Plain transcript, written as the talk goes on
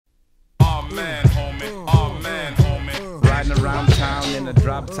man, homie. Oh man, homie. Riding around town in a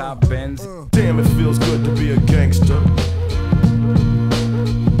drop-top Benz. Damn, it feels good to be a gangster.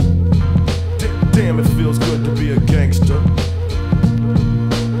 Damn, it feels good to be a gangster.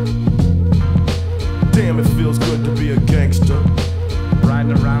 Damn, it feels good to be a gangster.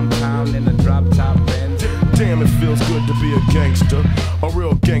 Riding around town in a drop-top Benz. Damn, it feels good to be a gangster. A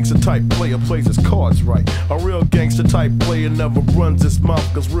real gangster type player plays his cards right. A real gangster type player never runs his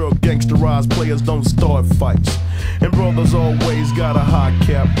mouth, cause real gangsterized players don't start fights. And brothers always got a high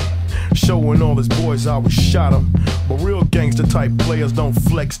cap, showing all his boys how we shot him. But real gangster type players don't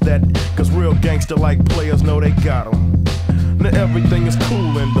flex that, cause real gangster like players know they got him. Now everything is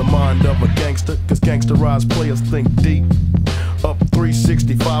cool in the mind of a gangster, cause gangsterized players think deep. Up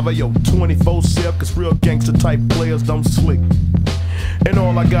 365, yo, 24/7, cause real gangster type players don't sleep. And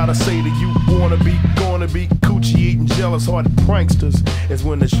all I gotta say to you gonna be coochie eating jealous hearted pranksters is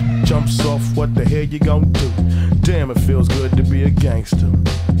when the jumps off, what the hell you gonna do? Damn, it feels good to be a gangster.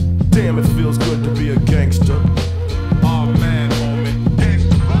 Damn, it feels good to be a gangster. Oh man,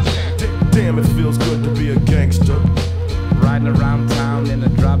 homie. Damn, it feels good to be a gangster. Riding around town in a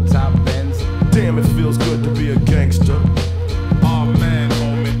drop-top Benz. Damn, it feels good to be a gangster. Oh man,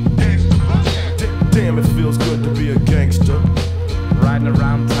 homie. Damn, it feels good to be a gangster. Riding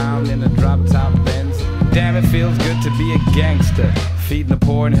around town in a drop-top Benz. Damn, it feels good to be a gangster. Feeding the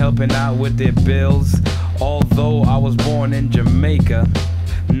poor and helping out with their bills. Although I was born in Jamaica,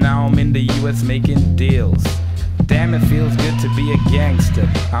 now I'm in the US making deals. Damn, it feels good to be a gangster.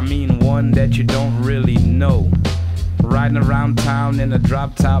 I mean one that you don't really know. Riding around town in a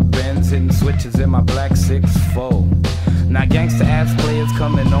drop-top Benz, hitting switches in my black 6'4". Now gangsta ass players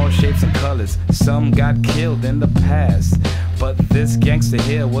come in all shapes and colors. Some got killed in the past, but this gangster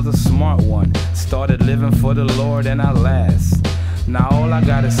here was a smart one. Started living for the Lord and I last. Now all I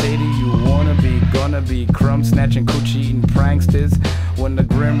gotta say to you, gonna be crumb snatching, coochie eating pranksters. When the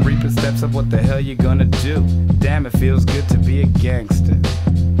grim reaper steps up, what the hell you gonna do? Damn, it feels good to be a gangster.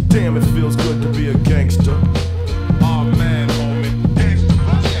 Damn, it feels good to be a gangster. Oh man,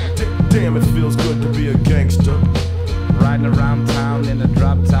 homie. Damn, it feels good to be a gangster. Riding around town in a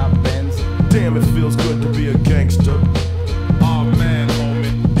drop-top Benz. Damn, it feels good to be a gangster. Oh man,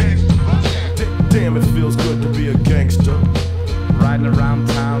 homie. Damn, it feels good to be a gangster. Riding around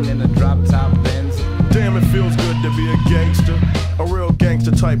town in a drop-top Benz. Damn, it feels good to be a gangster. A real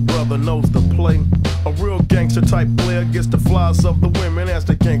gangster type brother knows the play. A real gangster type player gets the flies of the women. That's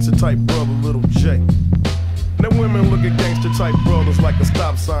the gangster type brother, Little J. Now women look at gangster type brothers like a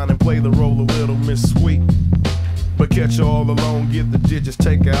stop sign and play the role of Little Miss Sweet. But catch her all alone, get the digits,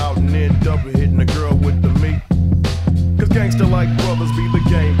 take her out, and then double hitting the girl with the meat. Cause gangster like brothers be the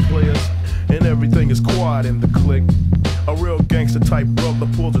game players, and everything is quiet in the clique. A real gangster type brother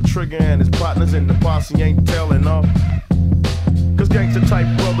pulls a trigger and his partners in the posse ain't telling off. Cause gangster type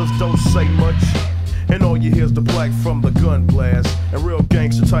brothers don't say much, and all you hear is the black from the gun blast. And real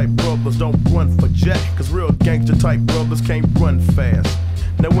gangster type brothers don't run for jack, cause real gangster type brothers can't run fast.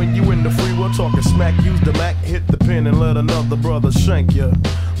 Now when you in the free world talking smack, use the Mac, hit the pin and let another brother shank ya.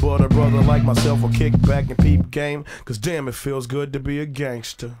 But a brother like myself will kick back and peep game, cause damn, it feels good to be a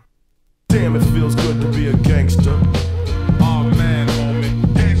gangster. Damn, it feels good to be a gangster. Oh man, homie.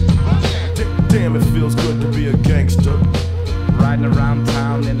 Damn, it feels good to be a gangster. Riding around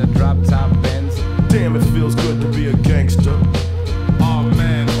town in a drop-top Benz. Damn, it feels good to be a gangster. Oh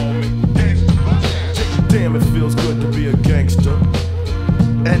man, homie. Damn, it feels good to be a gangster.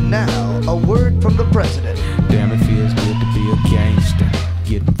 And now, a word from the president. Damn, it feels good to be a gangster.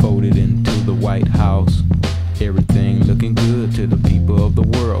 Getting voted into the White House. Everything looking good to the people of the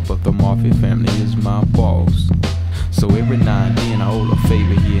world, but the Mafia family is my boss. So every now and then I owe a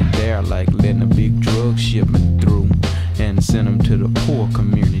favor here and there, like letting a big drug shipment through and send them to the poor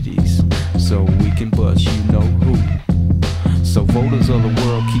communities, so we can bust you know who. So voters of the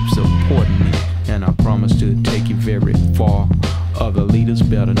world, keep supporting me, and I promise to take you very far. Other leaders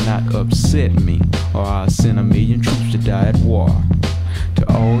better not upset me, or I'll send 1,000,000 troops to die at war. To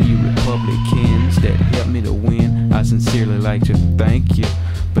all you Republicans that helped me to win, I sincerely like to thank you.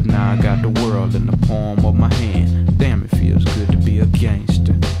 But now I got the world in the palm of my hand. Damn, it feels good to be a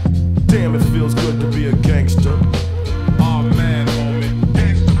gangster. Damn, it feels good to be a gangster. Oh man, homie.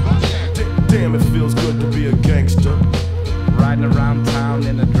 Damn, it feels good to be a gangster. Riding around town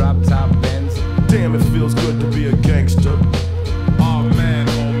in a drop-top Benz. Damn, it feels good to be a gangster. Oh man,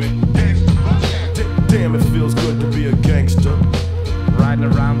 homie. Damn, it feels good to be a gangster. Riding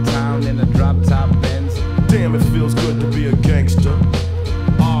around town in a drop-top Benz. Damn, it feels good to be a gangster.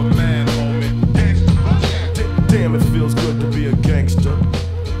 Oh man, homie. Damn, it feels good to be a gangster.